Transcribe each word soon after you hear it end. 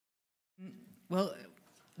Well,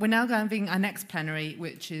 we're now having our next plenary,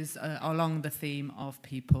 which is along the theme of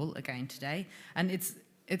people again today. And it's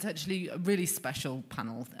actually a really special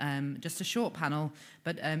panel, just a short panel,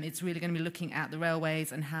 but it's really going to be looking at the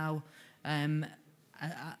railways and how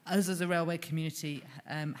us as a railway community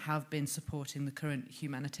have been supporting the current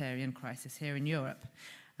humanitarian crisis here in Europe.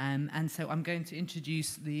 And so I'm going to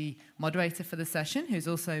introduce the moderator for the session, who's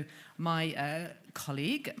also my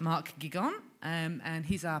colleague, Marc Guigon, and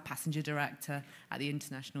he's our passenger director at the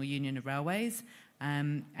International Union of Railways.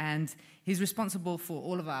 And he's responsible for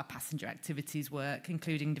all of our passenger activities work,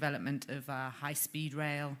 including development of our high-speed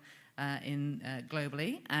rail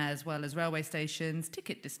globally, as well as railway stations,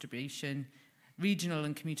 ticket distribution, regional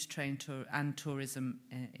and commuter train and tourism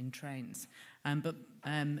in trains.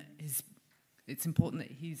 It's important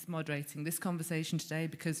that he's moderating this conversation today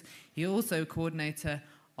because he's also coordinator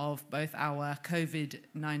of both our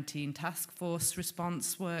COVID-19 Taskforce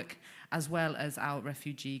response work as well as our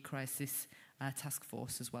Refugee crisis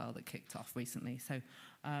Taskforce as well that kicked off recently. So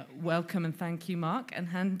welcome and thank you, Marc,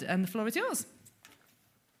 and the floor is yours.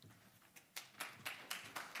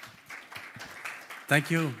 Thank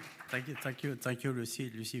you,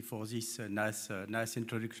 Lucy, for this nice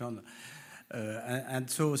introduction.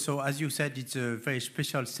 So as you said, it's a very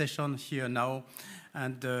special session here now.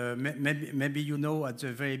 And maybe you know, at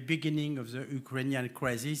the very beginning of the Ukrainian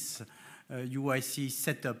crisis, UIC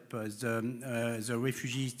set up the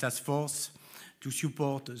Refugee Taskforce to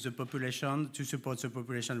support the population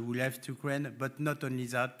who left Ukraine, but not only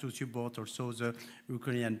that, to support also the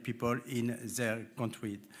Ukrainian people in their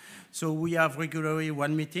country. So we have regularly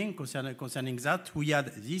one meeting concerning that. We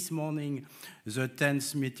had this morning the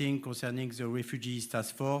 10th meeting concerning the Refugees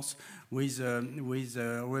Task Force with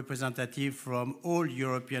a representative from all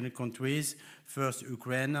European countries, first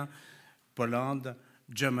Ukraine, Poland,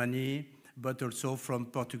 Germany, but also from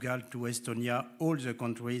Portugal to Estonia. All the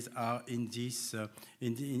countries are in this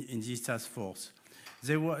task force.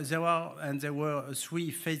 There were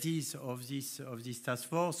three phases of this task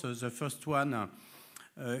force. So the first one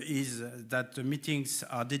is that the meetings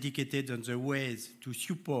are dedicated on the ways to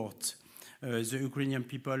support the Ukrainian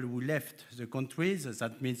people who left the countries.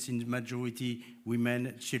 That means in the majority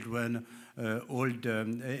women, children, old,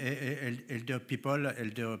 elder people,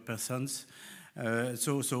 elder persons.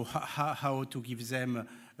 So how to give them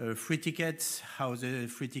free tickets, how the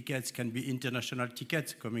free tickets can be international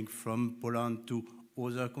tickets coming from Poland to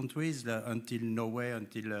other countries, until Norway,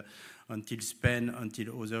 until Spain,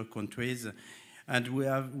 until other countries. And we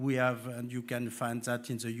have, and you can find that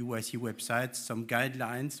in the UIC website, some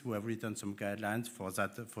guidelines. We have written some guidelines for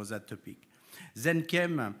that topic. Then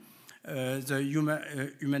came the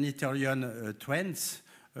humanitarian trends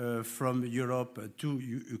from Europe to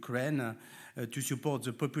Ukraine to support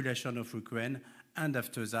the population of Ukraine. And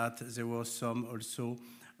after that, there were some also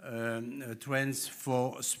trends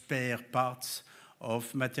for spare parts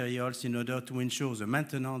of materials in order to ensure the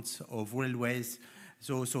maintenance of railways.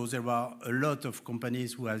 So there are a lot of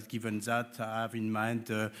companies who have given that. I have in mind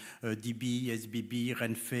DB, SBB,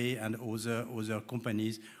 Renfe, and other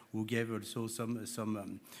companies who gave also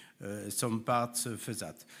some parts for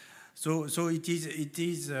that. So it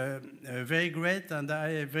is very great, and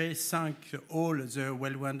I very thank all the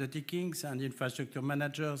railway undertakings and infrastructure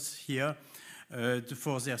managers here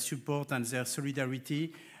for their support and their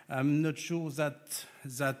solidarity. I'm not sure that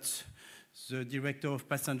the director of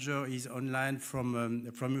passenger is online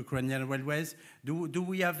from Ukrainian Railways. Do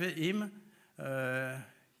we have him?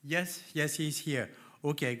 Yes, he's here.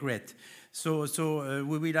 Okay, great. So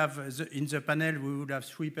we will have in the panel we will have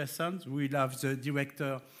three persons. We will have the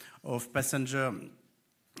director of passenger,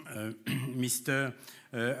 Mr.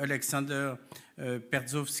 Oleksandr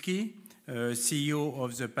Pertsovskyi, CEO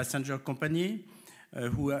of the passenger company,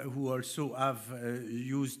 who also have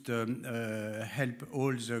used help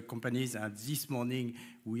all the companies. And this morning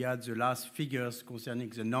we had the last figures concerning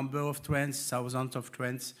the number of trains, thousands of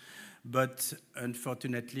trains, but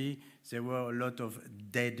unfortunately there were a lot of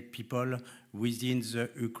dead people within the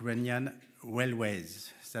Ukrainian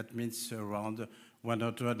railways. That means around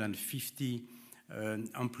 150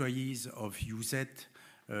 employees of UZ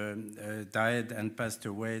died and passed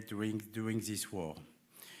away during this war.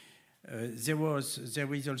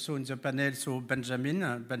 There is also in the panel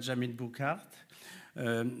Benjamin Burghard,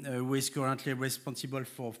 who is currently responsible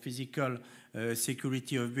for physical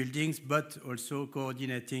security of buildings, but also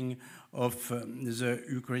coordinating of the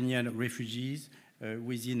Ukrainian refugees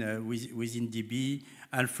within DB,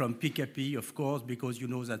 and from PKP, of course, because you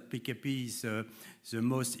know that PKP is the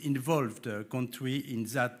most involved country in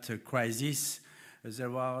that crisis.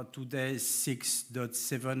 There are today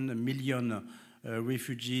 6.7 million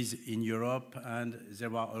refugees in Europe, and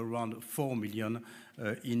there are around 4 million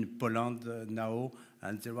in Poland now,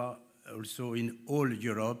 and there are also in all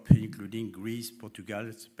Europe, including Greece,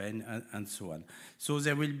 Portugal, Spain, and so on. So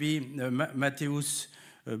there will be Mateusz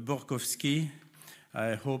Borkowski.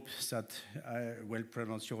 I hope that I will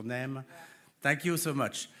pronounce your name. Thank you so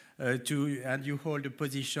much. And you hold the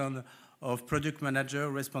position of product manager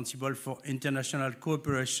responsible for international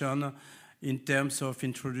cooperation in terms of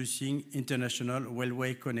introducing international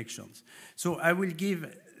railway connections. So I will give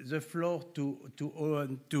the floor to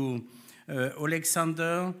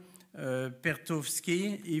Oleksandr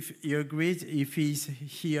Pertsovskyi, if he agrees, if he's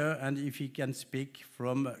here and if he can speak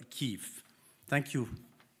from Kyiv. Thank you.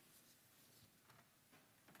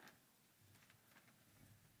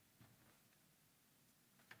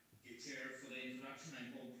 Thank you, Chair, for the introduction. I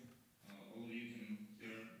hope all of you can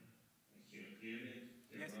hear clearly,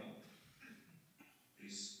 hear well.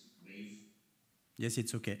 Please wave. Yes,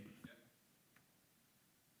 it's okay.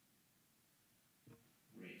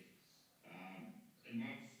 Great. Above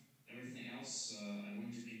everything else, I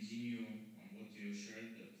want to continue on what you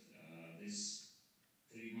shared, that these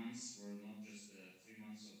 3 months were not just 3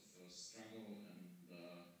 months of struggle and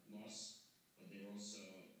loss, but they were also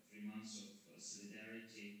 3 months of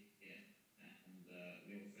solidarity and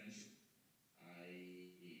real friendship. I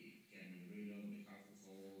can really, on behalf of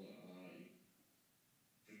all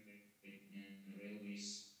Ukrainian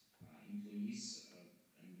railways employees,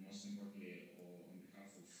 and most importantly, on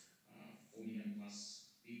behalf of 4 million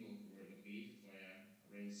plus people who were evacuated via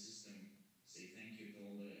rail system, say thank you to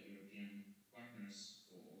all the European partners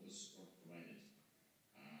for all the support provided,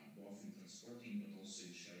 both in transporting but also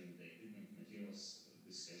in sharing the equipment, materials.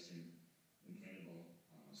 This has been incredible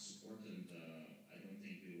support, and I don't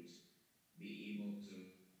think we would be able to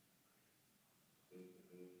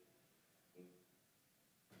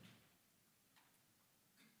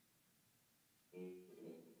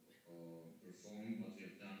perform what we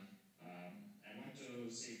have done. I want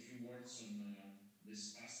to say a few words on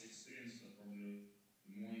this past experience, but probably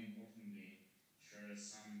more importantly, share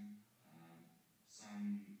some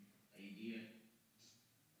ideas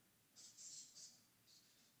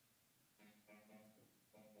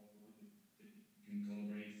can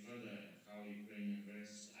collaborate further and how Ukrainian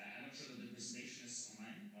various. I'm not sure that the presentation is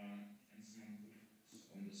online. Can someone put it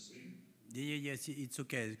on the screen? Yes, it's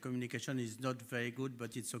okay. The communication is not very good,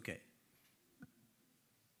 but it's okay.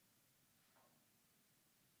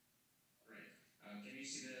 Right. Can you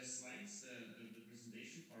see the slides, the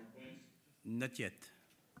presentation, PowerPoint? Not yet.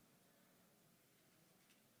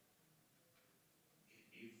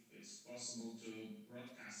 If it's possible to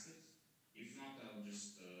broadcast it. If not, I'll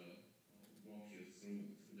just walk you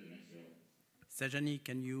through the material. Sajani,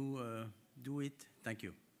 can you do it? Thank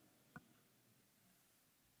you.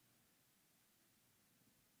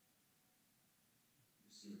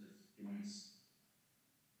 Just give it a few moments.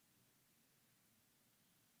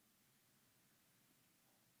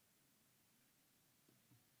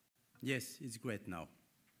 Yes, it's great now.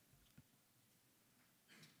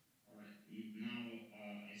 All right. Now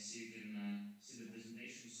I see you can see the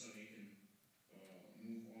presentation, so you can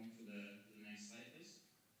move on to the next slide, please.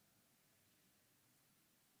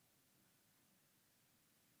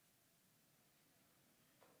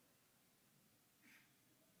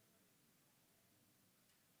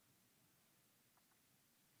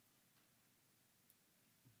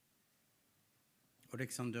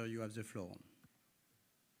 Oleksandr, you have the floor.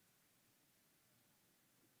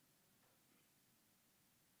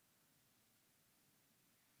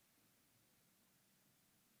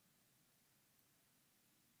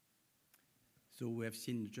 So we have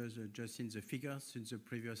seen just seen the figures in the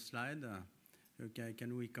previous slide. Okay,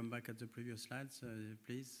 can we come back at the previous slides,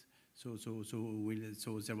 please? So there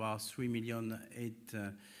are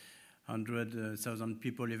 3,800,000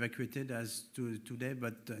 people evacuated as today,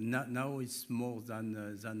 but now it's more than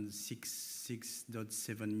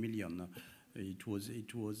 6.7 million. It was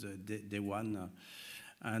day one.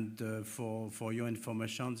 And for your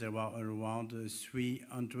information, there were around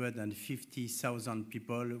 350,000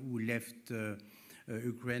 people who left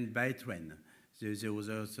Ukraine by train. The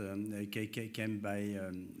others came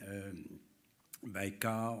by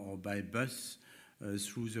car or by bus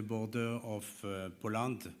through the border of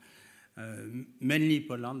Poland. Mainly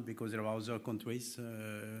Poland, because there are other countries,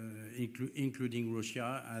 including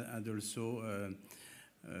Russia and also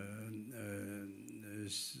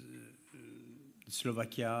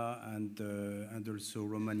Slovakia and also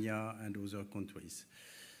Romania and other countries.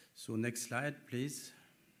 So next slide, please.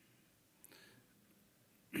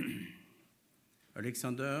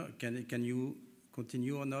 Oleksandr, can you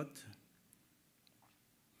continue or not?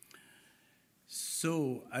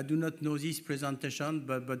 So I do not know this presentation,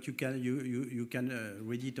 but you can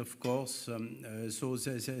read it, of course. So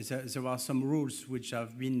there are some rules which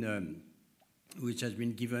have been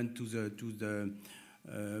given to the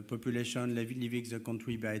population living the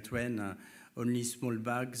country by train. Only small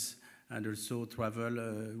bags, and also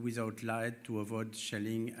travel without light to avoid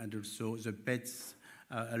shelling, and also the pets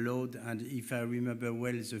are allowed. And if I remember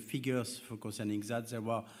well the figures for concerning that, there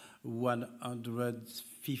were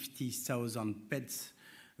 150,000 pets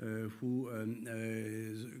who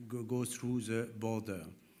go through the border.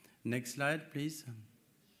 Next slide, please.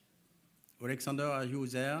 Oleksandr, are you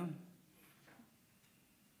there?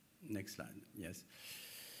 Next slide, yes.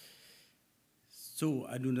 So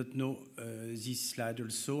I do not know this slide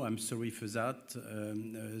also, I'm sorry for that.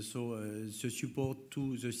 The support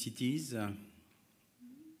to the cities.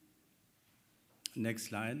 Next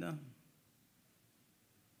slide.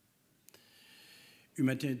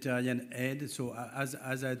 Humanitarian aid. So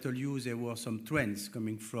as I told you, there were some trends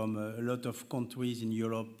coming from a lot of countries in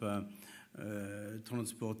Europe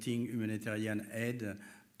transporting humanitarian aid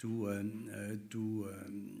to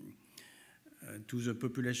the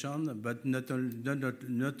population, but not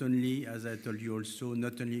only, as I told you also,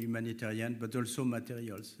 not only humanitarian, but also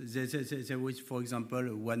materials. There was, for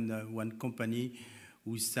example, one company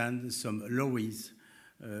who sent some lorries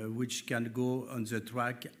which can go on the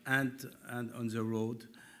track and on the road.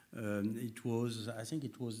 I think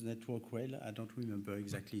it was Network Rail. I don't remember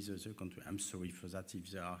exactly the country. I'm sorry for that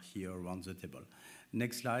if they are here around the table.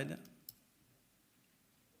 Next slide.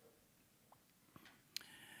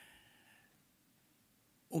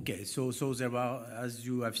 Okay, so there are, as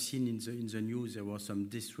you have seen in the news, there were some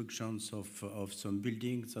destructions of some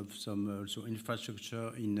buildings, of some also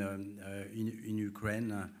infrastructure in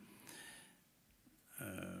Ukraine,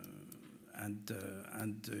 and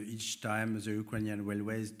each time the Ukrainian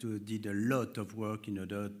railways did a lot of work in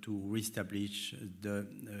order to reestablish the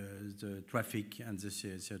traffic and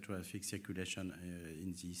the traffic circulation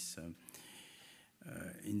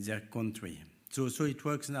in their country. So it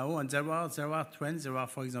works now, and there are trains. There are,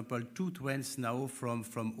 for example, 2 trains now from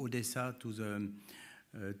Odessa to the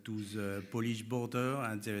Polish border,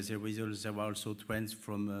 and there are also trains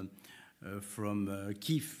from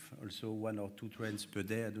Kiev, also 1 or 2 trains per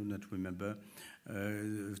day. I do not remember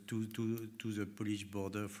to the Polish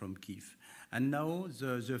border from Kiev. And now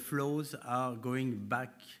the flows are going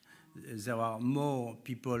back. There are more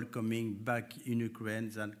people coming back in Ukraine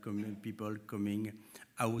than people coming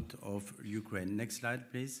out of Ukraine. Next slide,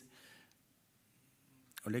 please.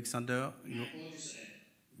 Oleksandr.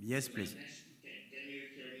 Yes, please. Can you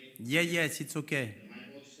hear me? Yes, it's okay. My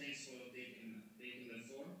apologies. Thanks for taking the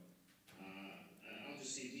floor. I'll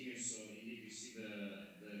just continue. So indeed, you see the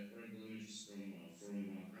horrible images from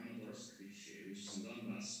Kramatorsk, which is in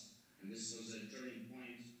Donbass, and this was a turning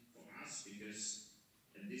point for us because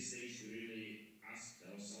at this stage we really asked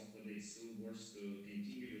ourselves whether it's still worth to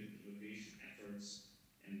continue with evacuation efforts,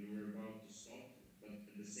 and we were about to stop. But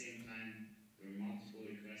at the same time, there were multiple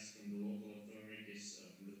requests from the local authorities,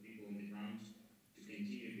 from the people on the ground, to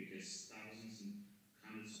continue because thousands and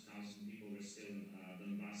hundreds of thousands of people were still in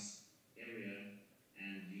Donbass area,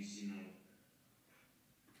 and you see now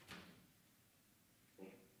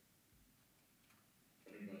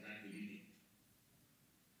attack we did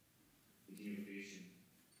continue evacuation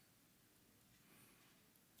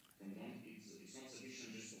from Don. It's not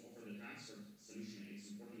sufficient just to offer the transfer solution.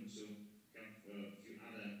 It's important to have a few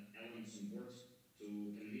other elements on board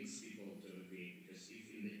to convince people to evacuate, because if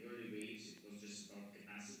in the early waves it was just about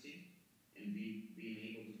capacity and being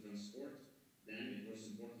able to transport, then it was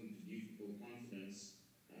important to give people confidence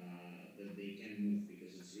that they can move,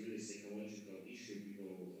 because it's really a psychological issue.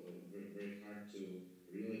 People very hard to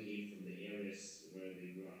relocate from the areas where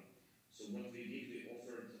they grew up. So what we did, we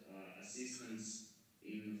offered assistance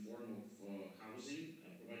in the form of housing,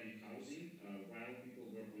 providing housing while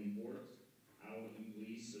people were on board. Our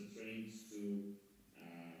employees were trained to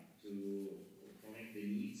collect the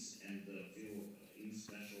needs and fill in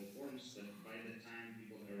special forms. But by the time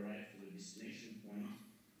people arrived to the destination point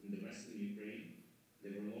in the western Ukraine,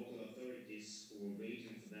 there were local authorities who were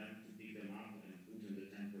waiting for them to pick them up and put in the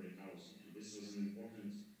temporary housing. And this was an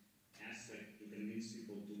important aspect to convince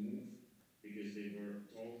people to move, because they were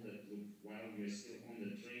told that, look, while we are still on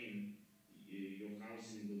the train, your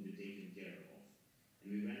housing will be taken care of. And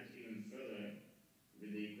we went even further with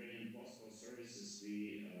the Ukrainian Postal Services.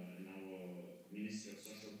 We, in our Ministry of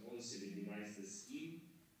Social Policy, we devised a scheme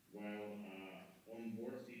while on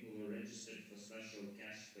board people were registered for special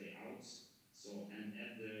cash payouts. So, and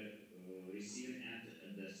at the receiving end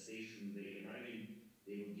at the station they arriving,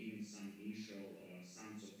 they were given some initial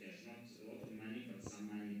sums of cash, not a lot of money,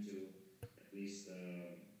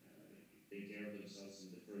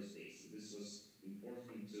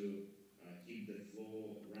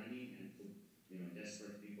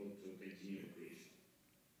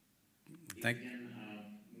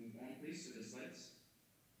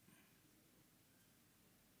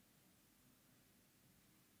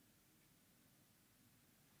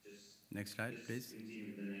 Next slide, Let's please. continue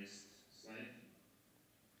with the next slide.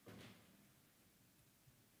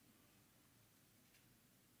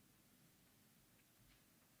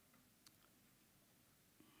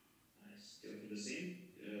 Still for the same?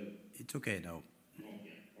 It's okay now. Oh,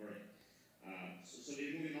 yeah, all right. So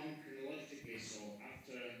we're moving on chronologically. So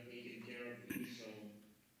after taking care of initial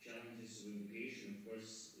challenges of education, of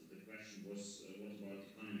course, the question was, what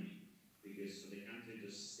about economy? Because for the country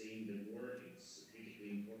to sustain the war, it's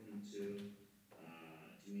critically important to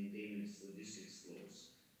maintain its logistics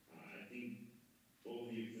flows. I think all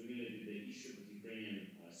of you are familiar with the issue that Ukrainian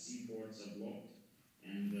seaports are blocked,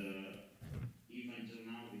 and if until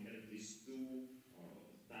now we had at least two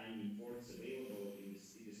tiny ports available in the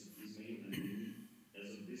cities of Izmail and Limit,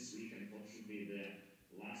 as of this week, unfortunately,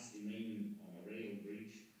 the last remaining rail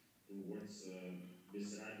bridge towards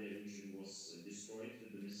Bessarabia region was destroyed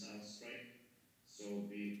with the missile strike. So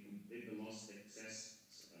we completely lost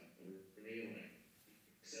rail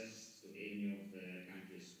access to any of the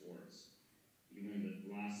country's ports. Even the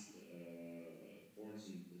last ports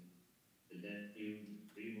in the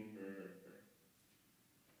Danube River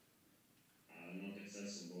are not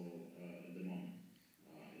accessible at the moment.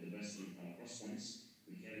 In the western cross points,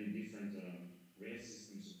 we having different rail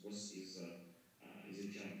systems, of course, is a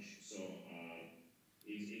challenge. So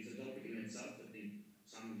it's a topic in itself. I think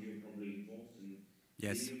some of you are probably involved in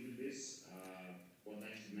dealing with this. What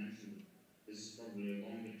I should mention, this is probably a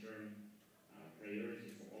longer term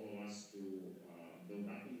priority for all of us to build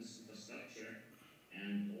up on this infrastructure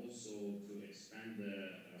and also to expand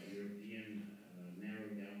the European narrow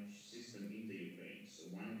gauge system into Ukraine. So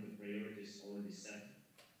one of the priorities already set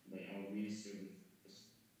by our Ministry of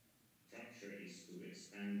Infrastructure is to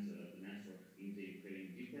expand the network into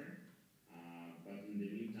Ukraine deeper. But in the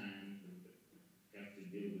meantime, we have to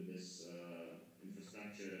deal with this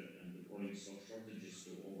infrastructure and the rolling stock shortages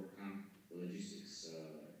to overcome the logistics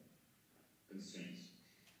constraints.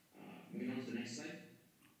 Moving on to the next slide.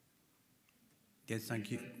 Yes,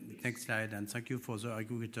 thank you. Next slide, and thank you for the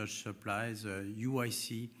agriculture supplies.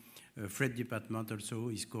 UIC, Freight Department also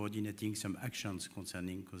is coordinating some actions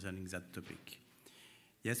concerning that topic.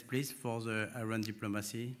 Yes, please, for the Iran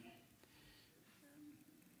diplomacy.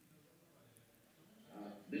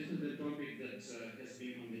 This is the topic that has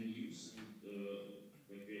been on the news, and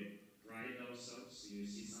we pride ourselves. You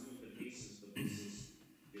see some of the cases, but this is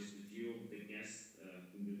just a few of the guests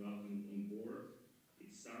whom we welcomed on board.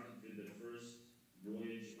 It started with the first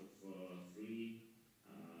voyage of three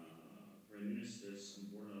prime ministers on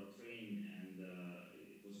board our train, and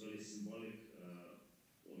it was very symbolic.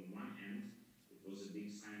 On one hand, it was a big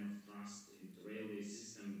sign of trust in the railway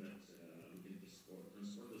system that we can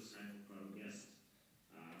transport this type of our guests.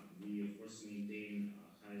 We, of course, maintain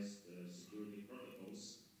highest security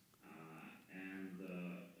protocols, and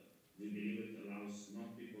we believe it allows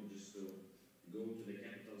not people just to go to the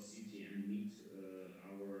capital city and meet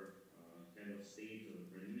our head of state or the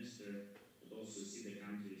prime minister, but also see the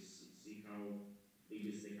country, see how big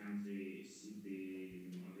is the country, see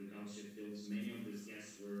the agriculture fields. Many of these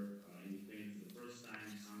guests were in Ukraine for the first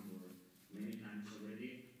time, some were many times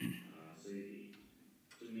already. So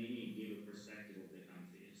to many, it gave a perspective of the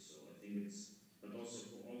country. So I think it's, but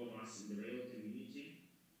also for all of us in the rail community,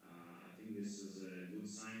 I think this is a good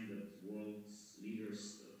sign that world's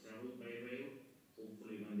leaders travel by rail.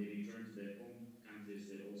 Hopefully when they return to their home countries,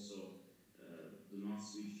 they also do not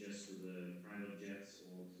switch just to the private jets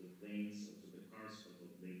or to the planes or to the cars,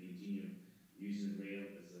 but they continue using rail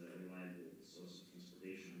as a reliable source of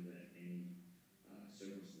transportation under any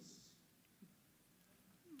circumstances.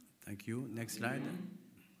 Thank you. Next slide.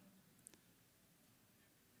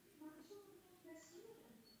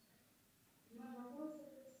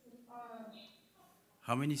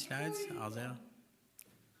 How many slides are there?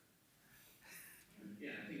 Yeah,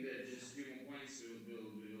 I think that just a few more points. We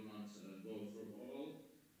will not go through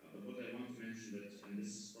all. But what I want to mention that, and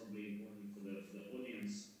this is probably important for the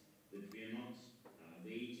audience, that we are not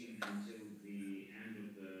waiting until the end of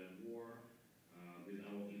the war with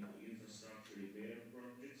our infrastructure repair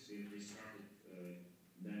projects. We started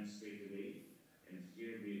them straight away. And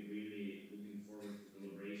here we're really looking forward to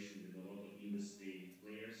collaboration with a lot of industry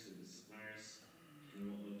players, with the suppliers,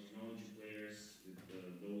 technology players,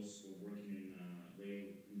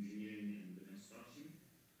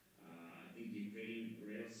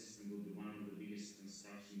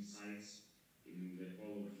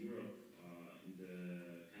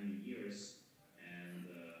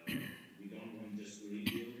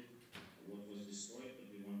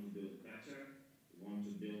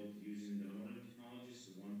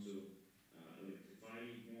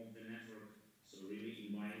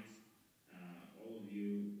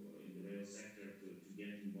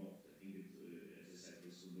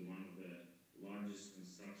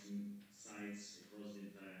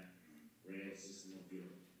 rail system of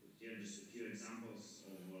Europe. Here are just a few examples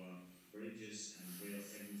of bridges and rail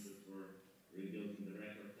segments that were rebuilt in the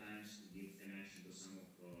record times to give connection to some of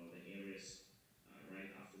the areas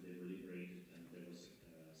right after they were liberated, and there was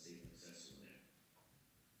a safe access over there.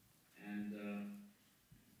 And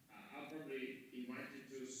I'll probably invite you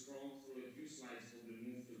to scroll through a few slides, probably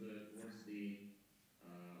move towards the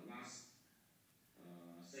last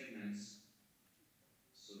segments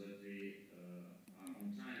so that we are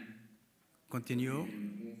on time. Continue.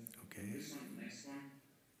 Okay. This one, next one.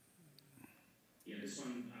 Yeah, this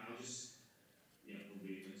one, I'll just,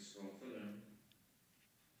 probably just scroll further.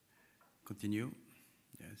 Continue.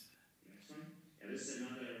 Yes. Next one. Yeah, this is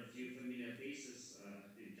another few familiar faces.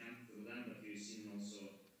 You jumped through them, but you've seen also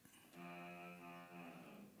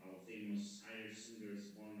our famous Irish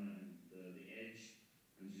singers, Bahn and The Edge,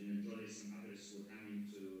 Angelina Jolie, some others who are coming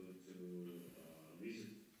to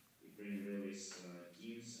visit Ukrainian Railways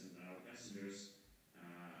teams and our passengers.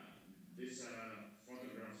 These are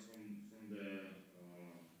photographs from the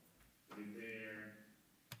repair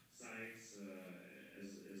sites, as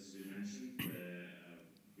we mentioned.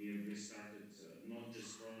 We have restarted not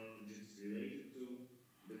just projects related to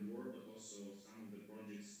the war, but also some of the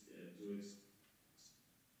projects to its.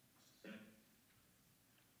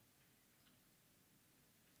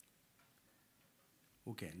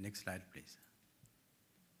 Okay, next slide, please.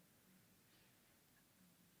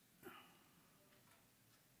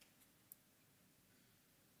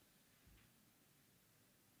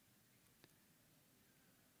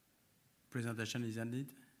 Presentation is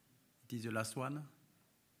ended. It is the last one.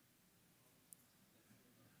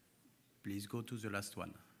 Please go to the last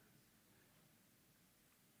one.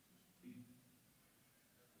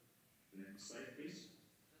 Next slide, please.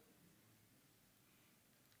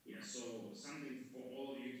 Yeah, so something for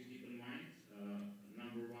all of you to keep in mind.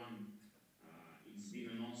 Number one, it's been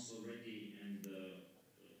announced already, and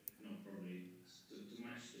no, probably too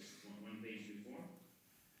much, just one page before.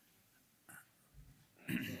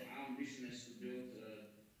 So our ambition is to build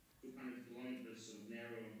 200 kilometers of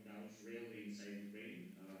narrow gauge railway inside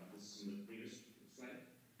Ukraine. This is on the previous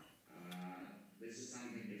slide. This is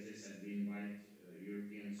something, as I said, we invite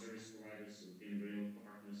European service providers, European rail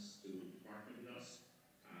partners to partner with us.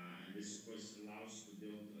 And this, of course, allows us to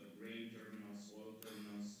build grain terminals, oil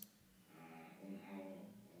terminals on our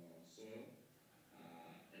soil.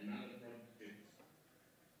 Another project,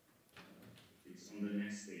 it's on the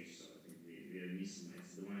next page, so I think we are missing.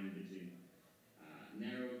 It's the one in between.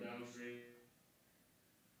 Narrow gauge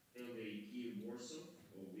railway Kiev-Warsaw.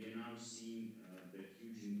 We are now seeing the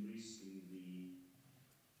huge increase in the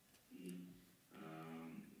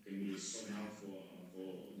can be sought out for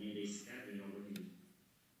main basic cap. We are working with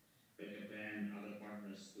PKP and other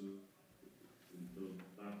partners to build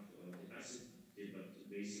up capacity, but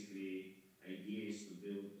basically idea is to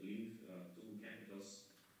link two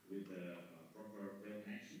capitals with a proper rail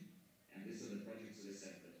connection. And these are the projects, as I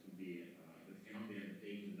said, that could be that cannot be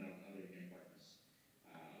undertaken without other European partners.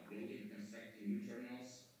 Building, constructing new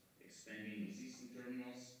terminals, expanding existing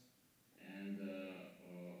terminals, and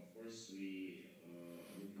of course we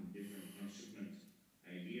are looking at different transshipment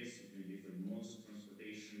ideas between different modes of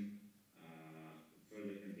transportation,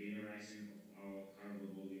 further containerizing of our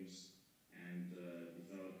cargo volumes, and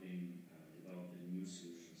developing new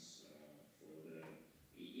solutions for the.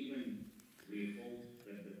 Even we hope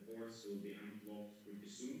that the ports will be unblocked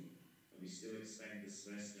pretty soon. We still expect this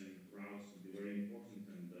western route to be very important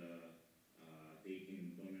and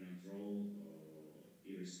taking dominant role,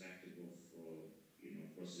 irrespective of,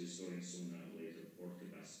 of course, restoring sooner or later port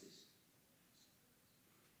capacities.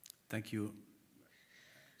 Thank you.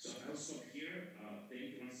 So I'll stop here.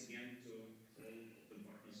 Thank you once again to all the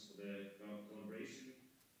partners for the collaboration.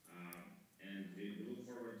 And we look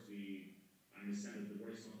forward. We understand that the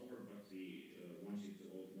war is not over, but we want you to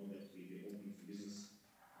all know that we be open for business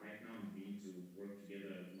right now. We need to work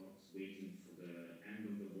together, not waiting for the end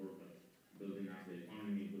of the war, but building up the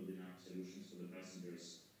economy, building up solutions for the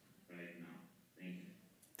passengers right now.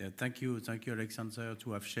 Thank you. Thank you, Oleksandr,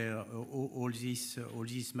 to have shared all this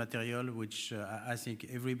material, which I think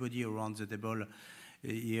everybody around the table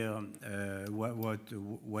here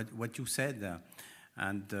what you said,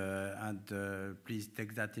 and please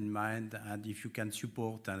take that in mind. And if you can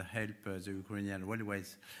support and help the Ukrainian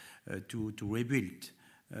railways to rebuild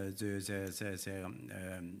their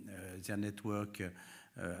network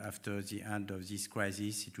after the end of this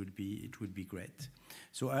crisis, it would be great.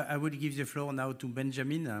 So I will give the floor now to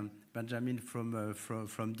Benjamin. Benjamin from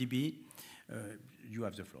DB. You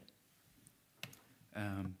have the floor.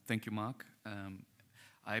 Thank you, Marc.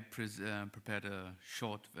 I prepared a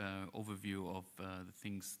short overview of the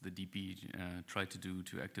things the DB tried to do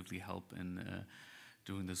to actively help in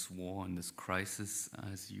during this war and this crisis.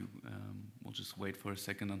 As you will just wait for a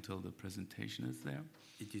second until the presentation is there.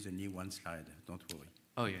 It is only one slide, don't worry.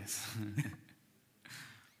 Oh, yes.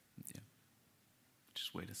 Yeah.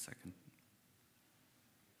 Just wait a second.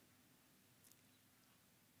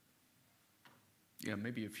 Yeah,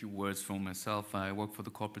 maybe a few words for myself. I work for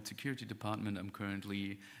the corporate security department. I'm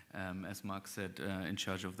currently, as Marc said, in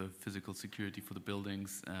charge of the physical security for the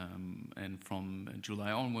buildings. And from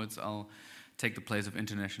July onwards, I'll take the place of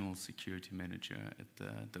international security manager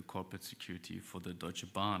at the corporate security for the Deutsche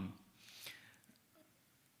Bahn.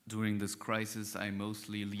 During this crisis, I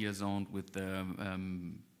mostly liaisoned with the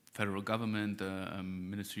federal government, the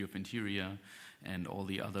Ministry of Interior, and all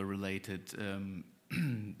the other related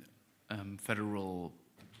federal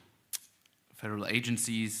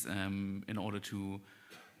agencies in order to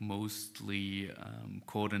mostly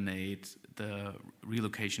coordinate the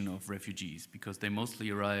relocation of refugees, because they mostly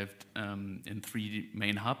arrived in 3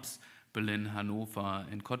 main hubs: Berlin, Hanover,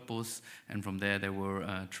 and Cottbus, and from there they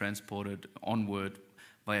were transported onward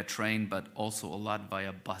via train, but also a lot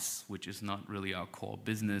via bus, which is not really our core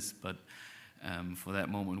business, but for that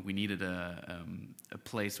moment we needed a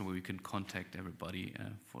place where we can contact everybody.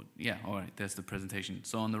 All right, there's the presentation.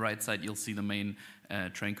 So on the right side you'll see the main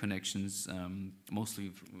train connections,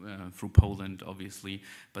 mostly through Poland, obviously,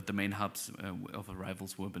 but the main hubs of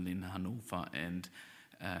arrivals were Berlin, Hanover, and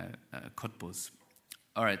Cottbus.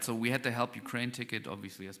 All right, so we had the Help Ukraine ticket.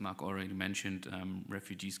 Obviously, as Marc already mentioned,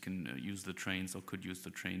 refugees can use the trains, or could use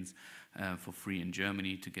the trains for free in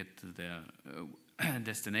Germany to get to their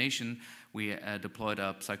destination. We deployed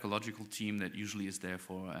a psychological team that usually is there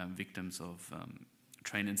for victims of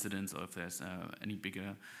train incidents, or if there's any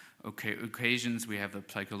bigger occasions. We have a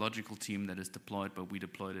psychological team that is deployed, but we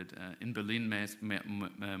deployed it in Berlin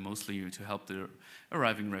mostly to help the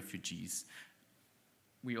arriving refugees.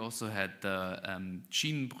 We also had the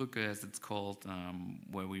Schienenbrücke, as it's called,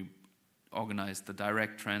 where we organized the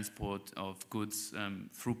direct transport of goods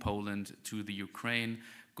through Poland to the Ukraine,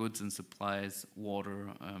 goods and supplies,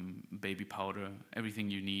 water, baby powder,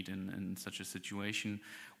 everything you need in such a situation.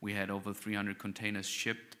 We had over 300 containers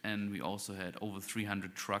shipped, and we also had over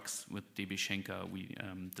 300 trucks with DB Schenker. We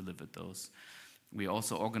delivered those. We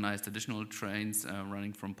also organized additional trains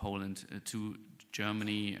running from Poland to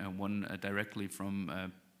Germany, one directly from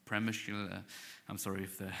Przemyśl. I'm sorry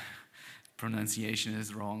if the pronunciation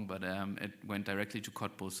is wrong, but it went directly to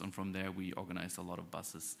Cottbus, and from there we organized a lot of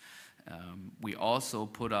buses. We also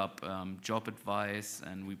put up job advice,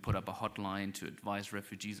 and we put up a hotline to advise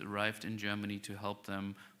refugees arrived in Germany to help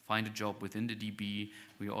them find a job within the DB.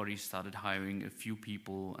 We already started hiring a few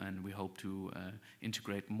people, and we hope to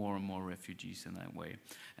integrate more and more refugees in that way.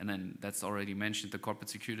 And then that's already mentioned, the corporate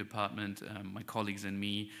security department, my colleagues and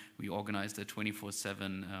me, we organized a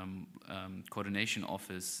 24/7 coordination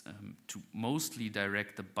office to mostly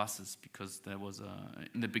direct the buses, because there was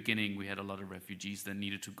in the beginning we had a lot of refugees that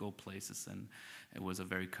needed to go places, and it was a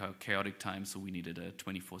very chaotic time, so we needed a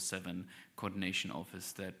 24/7 coordination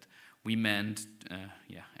office that we manned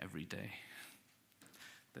every day.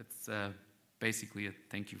 That's basically it.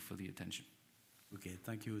 Thank you for the attention. Okay,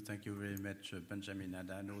 thank you very much, Benjamin. And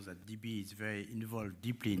I know that DB is very involved,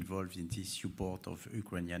 deeply involved in this support of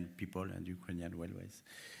Ukrainian people and Ukrainian railways.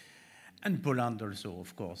 And Poland also,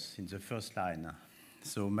 of course, in the first line.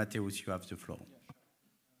 So, Mateusz, you have the floor.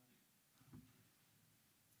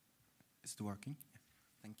 Is it working? Yeah.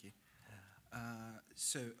 Thank you.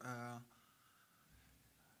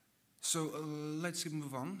 Let's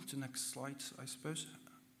move on to the next slide, I suppose.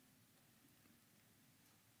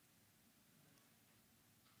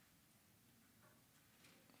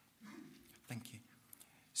 Thank you.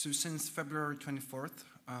 So since February 24th,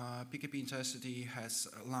 PKP Intercity has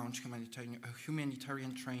launched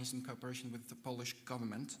humanitarian trains in cooperation with the Polish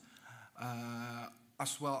government,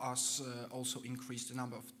 as well as also increased the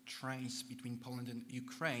number of trains between Poland and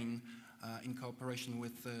Ukraine in cooperation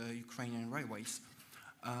with Ukrainian railways.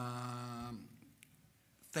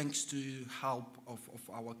 Thanks to help of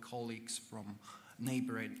our colleagues from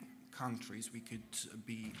neighboring countries, we could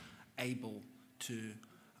be able to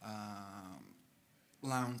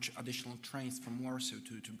launch additional trains from Warsaw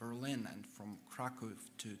to Berlin, and from Krakow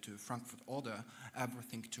to Frankfurt Oder,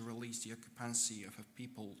 everything to release the occupancy of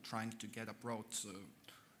people trying to get abroad,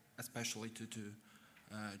 especially to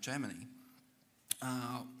Germany.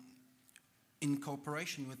 In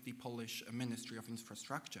cooperation with the Polish Ministry of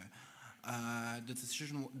Infrastructure,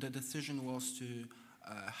 the decision was to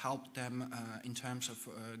help them in terms of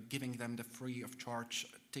giving them the free of charge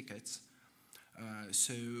tickets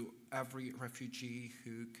So every refugee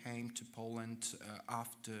who came to Poland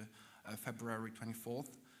after February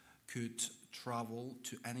 24th could travel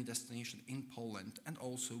to any destination in Poland and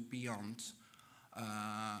also beyond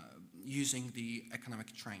using the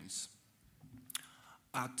economic trains.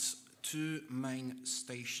 At two main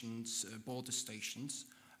stations, border stations,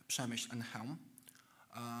 Przemyśl and Chełm,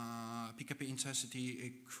 PKP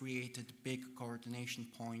Intercity created big coordination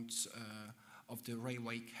points of the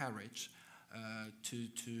railway carriage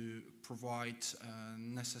to provide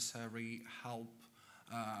necessary help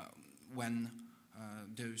when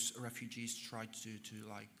those refugees try to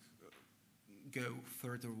like go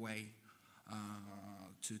further away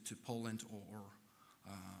to Poland or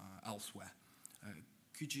elsewhere.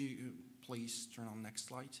 Could you please turn on next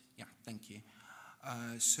slide? Yeah, thank you.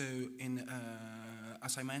 So,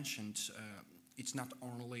 as I mentioned, it's not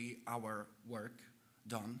only our work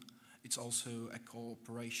done, it's also a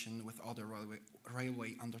cooperation with other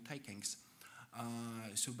railway undertakings.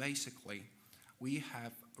 So basically, we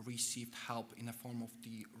have received help in the form of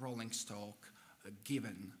the rolling stock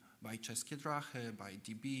given by Czeskie Drache, by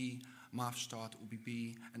DB, Mawstadt,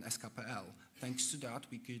 UBB, and SKPL. Thanks to that,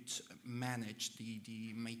 we could manage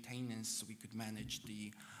the maintenance, we could manage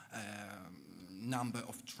the number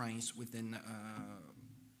of trains within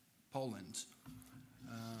Poland.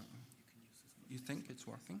 You think it's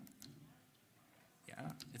working?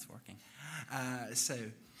 Yeah, it's working.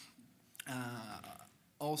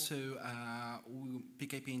 Also,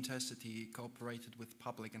 PKP Intercity cooperated with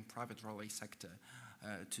public and private railway sector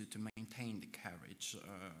to maintain the carriage.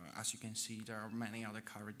 As you can see, there are many other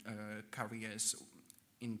carriers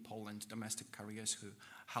in Poland, domestic carriers, who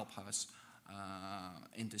help us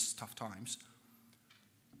in these tough times.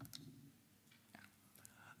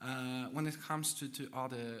 When it comes to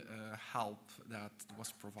other help that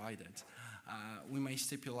was provided, we may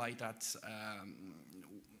stipulate that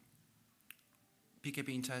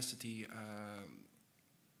PKP Intercity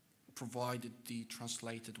provided the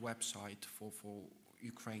translated website for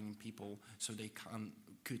Ukrainian people so they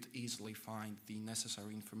could easily find the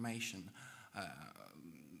necessary information.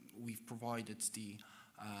 We've provided the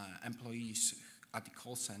employees at the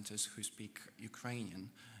call centers who speak Ukrainian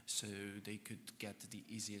so they could get the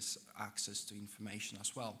easiest access to information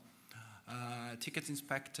as well. Ticket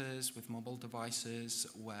inspectors with mobile devices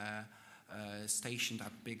were stationed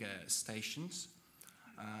at bigger stations.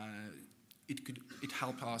 It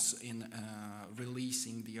helped us in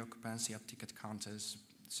releasing the occupancy at ticket counters,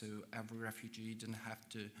 so every refugee didn't have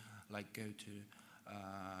to like go to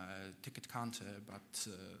ticket counter, but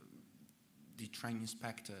the train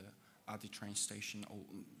inspector at the train station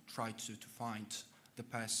tried to find the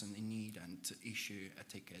person in need and to issue a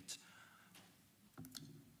ticket.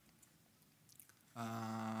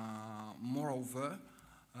 Moreover,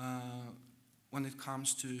 when it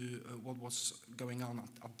comes to what was going on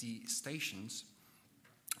at the stations,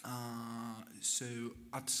 so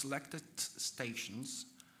at selected stations,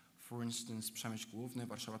 for instance, Przemyśl Główny,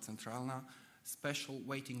 Warszawa Centralna, special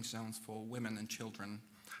waiting zones for women and children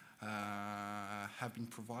have been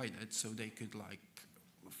provided so they could like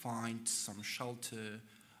find some shelter,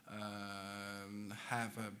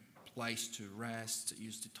 have a place to rest,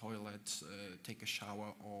 use the toilet, take a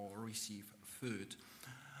shower, or receive food.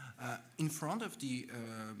 In front of the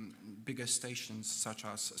bigger stations, such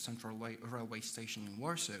as Central Railway Station in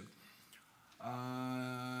Warsaw,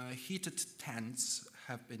 heated tents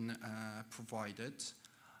have been provided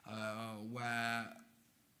where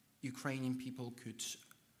Ukrainian people could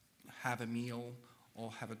have a meal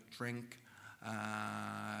or have a drink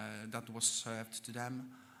that was served to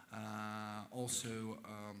them. Also,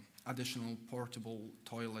 additional portable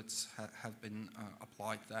toilets have been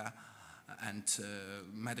applied there, and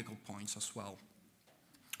medical points as well.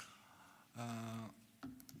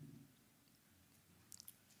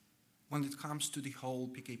 When it comes to the whole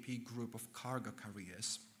PKP group of cargo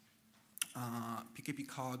carriers, PKP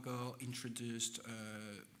Cargo introduced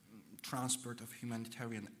transport of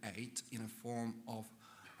humanitarian aid in the form of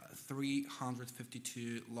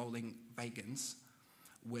 352 loading wagons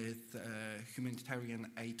with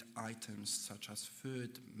humanitarian aid items such as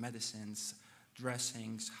food, medicines,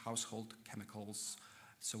 dressings, household chemicals,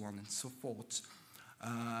 so on and so forth.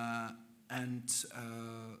 And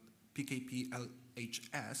PKP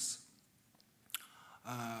LHS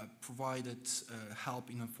provided help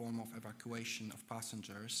in the form of evacuation of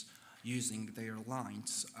passengers using their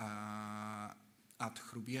lines at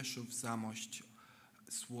Hrubieszów, Zamość,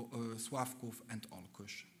 Sławków, and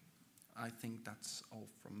Olkusz. I think that's all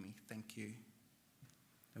from me. Thank you.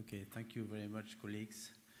 Okay, thank you very much,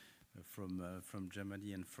 colleagues from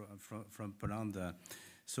Germany and from Poland.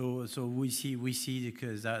 So we see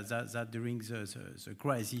because that during the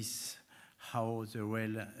crisis, how the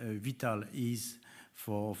rail vital is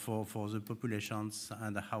for the populations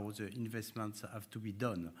and how the investments have to be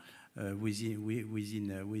done within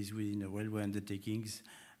railway undertakings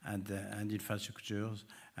and infrastructures.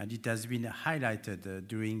 And it has been highlighted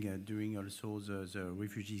during also the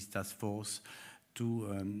Refugees Taskforce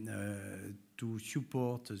to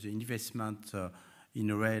support the investment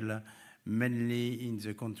in rail, mainly in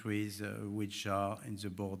the countries which are in the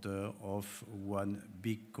border of one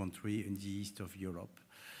big country in the east of Europe.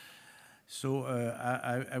 So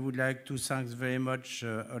I would like to thank very much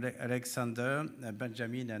Oleksandr,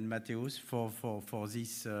 Benjamin, and Mateusz for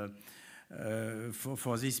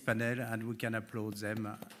this panel, and we can applaud them.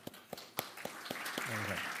 Right.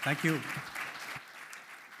 Thank you.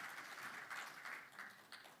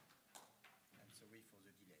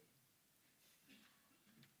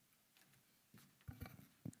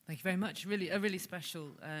 Thank you very much. Really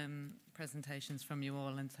special presentations from you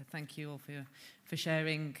all, and so thank you all for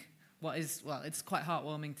sharing what is, well, it's quite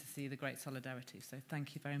heartwarming to see the great solidarity. So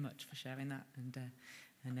thank you very much for sharing that,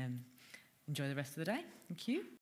 and enjoy the rest of the day. Thank you.